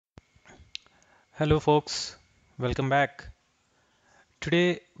Hello folks, welcome back.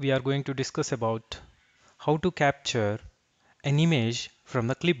 Today we are going to discuss about how to capture an image from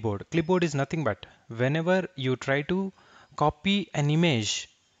the clipboard. Clipboard is nothing but whenever you try to copy an image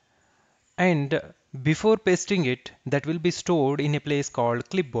and before pasting it, that will be stored in a place called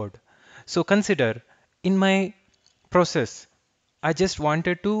clipboard. So consider in my process, I just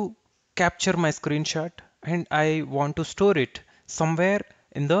wanted to capture my screenshot and I want to store it somewhere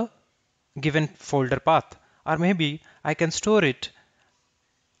in the given folder path, or maybe I can store it,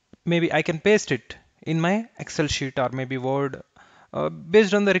 maybe I can paste it in my Excel sheet or maybe Word.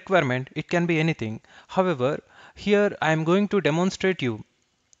 Based on the requirement, it can be anything. However, here I am going to demonstrate you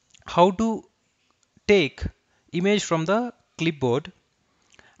how to take image from the clipboard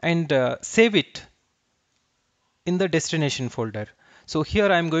and save it in the destination folder. So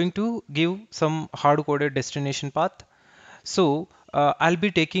here I am going to give some hard-coded destination path. So I'll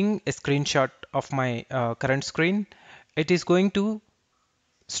be taking a screenshot of my current screen. It is going to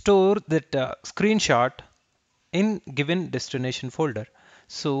store that screenshot in given destination folder.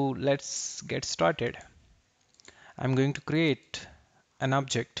 So let's get started. I'm going to create an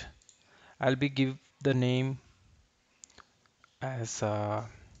object. I'll be give the name as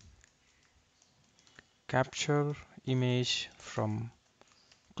capture image from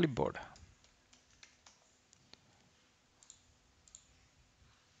clipboard.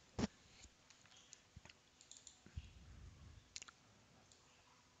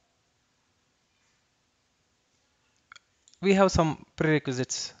 We have some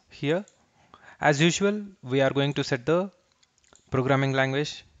prerequisites here. As usual, we are going to set the programming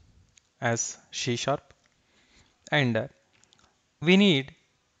language as C sharp, and we need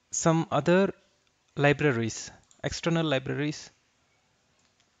some other libraries, external libraries,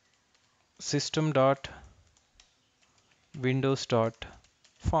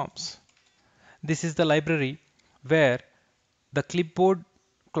 system.windows.forms. This is the library where the clipboard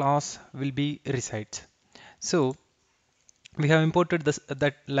class will be resides. So we have imported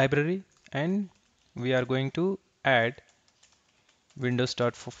that library and we are going to add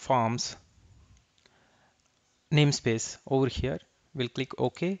windows.forms namespace over here. We'll click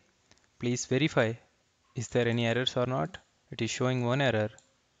OK. Please verify is there any errors or not. It is showing one error.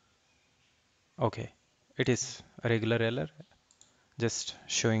 Okay, it is a regular error, just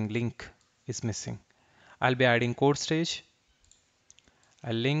showing link is missing. I'll be adding code stage,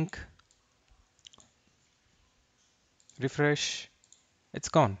 a link, refresh, it's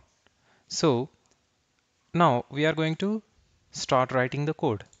gone. So now we are going to start writing the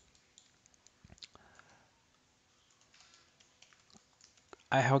code.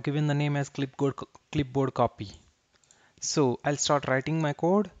 I have given the name as clipboard copy. So I'll start writing my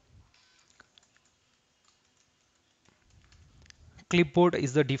code. Clipboard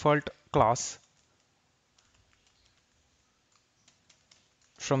is the default class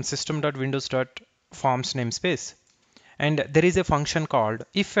from system.windows.forms namespace. And there is a function called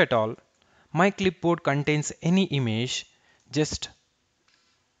if at all my clipboard contains any image, just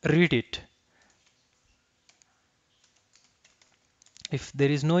read it. If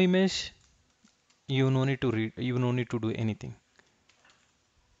there is no image, you no need to read, you no need to do anything.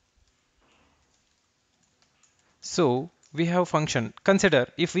 So we have function. Consider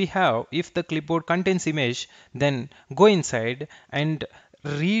if the clipboard contains image, then go inside and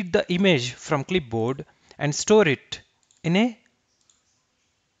read the image from clipboard and store it in a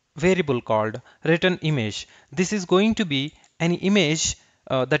variable called return image. This is going to be an image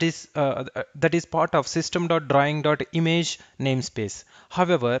that is part of system.drawing.image namespace.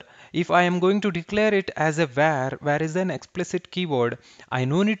 However, if I am going to declare it as a var is an explicit keyword, I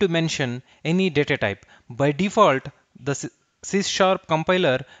no need to mention any data type. By default, the C sharp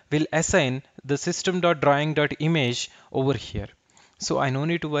compiler will assign the system.drawing.image over here. So I no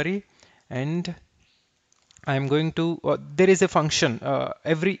need to worry, and I'm going to, there is a function,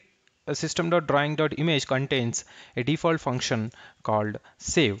 every system.drawing.image contains a default function called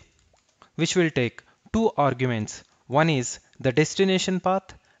save, which will take two arguments. One is the destination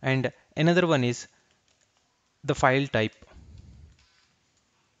path and another one is the file type.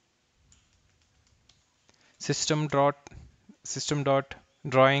 System dot system dot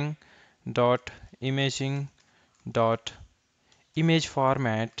drawing dot imaging dot image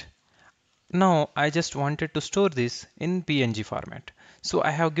format. Now I just wanted to store this in PNG format. So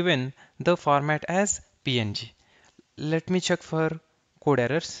I have given the format as PNG. Let me check for code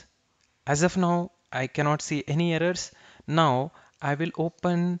errors. As of now, I cannot see any errors. Now I will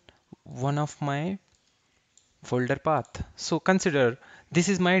open one of my folder path. So consider this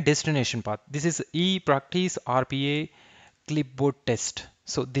is my destination path. This is e practice RPA clipboard test.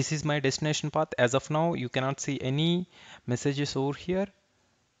 So this is my destination path. As of now, you cannot see any messages over here.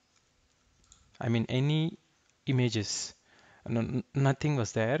 I mean, any images. Nothing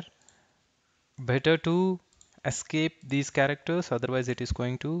was there. Better to escape these characters, otherwise it is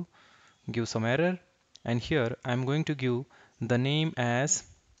going to give some error. And here I'm going to give the name as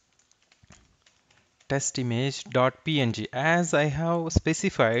testimage.png. As I have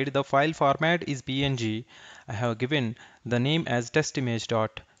specified the file format is png, I have given the name as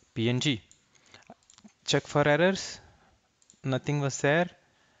testimage.png. Check for errors. Nothing was there.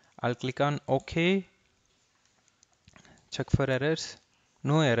 I'll click on OK. Check for errors.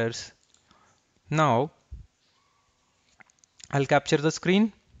 No errors. Now I'll capture the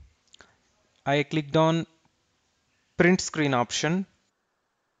screen. I clicked on print screen option.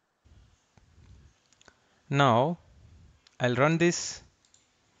 Now I'll run this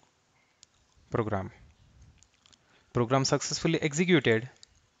program. Program successfully executed.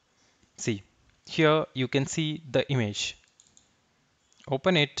 See, here you can see the image.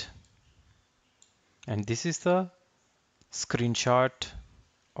 Open it, and this is the screenshot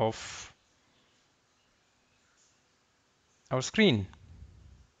of our screen.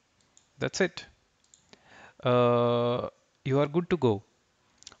 That's it. You are good to go.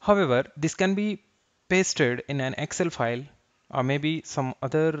 However, this can be pasted in an Excel file or maybe some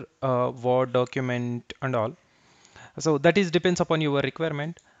other Word document and all. So that is depends upon your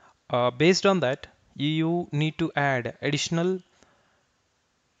requirement. Based on that, you need to add additional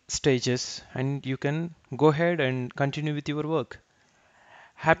stages and you can go ahead and continue with your work.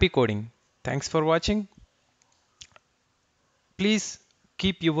 Happy coding. Thanks for watching. Please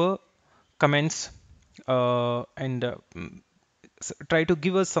keep your comments and try to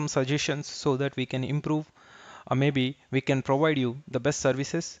give us some suggestions so that we can improve, or maybe we can provide you the best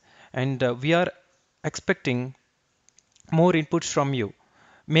services. And we are expecting more inputs from you.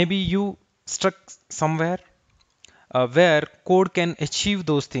 Maybe you stuck somewhere where code can achieve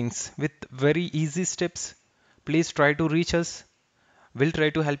those things with very easy steps. Please try to reach us. We'll try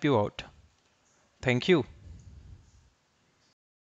to help you out. Thank you.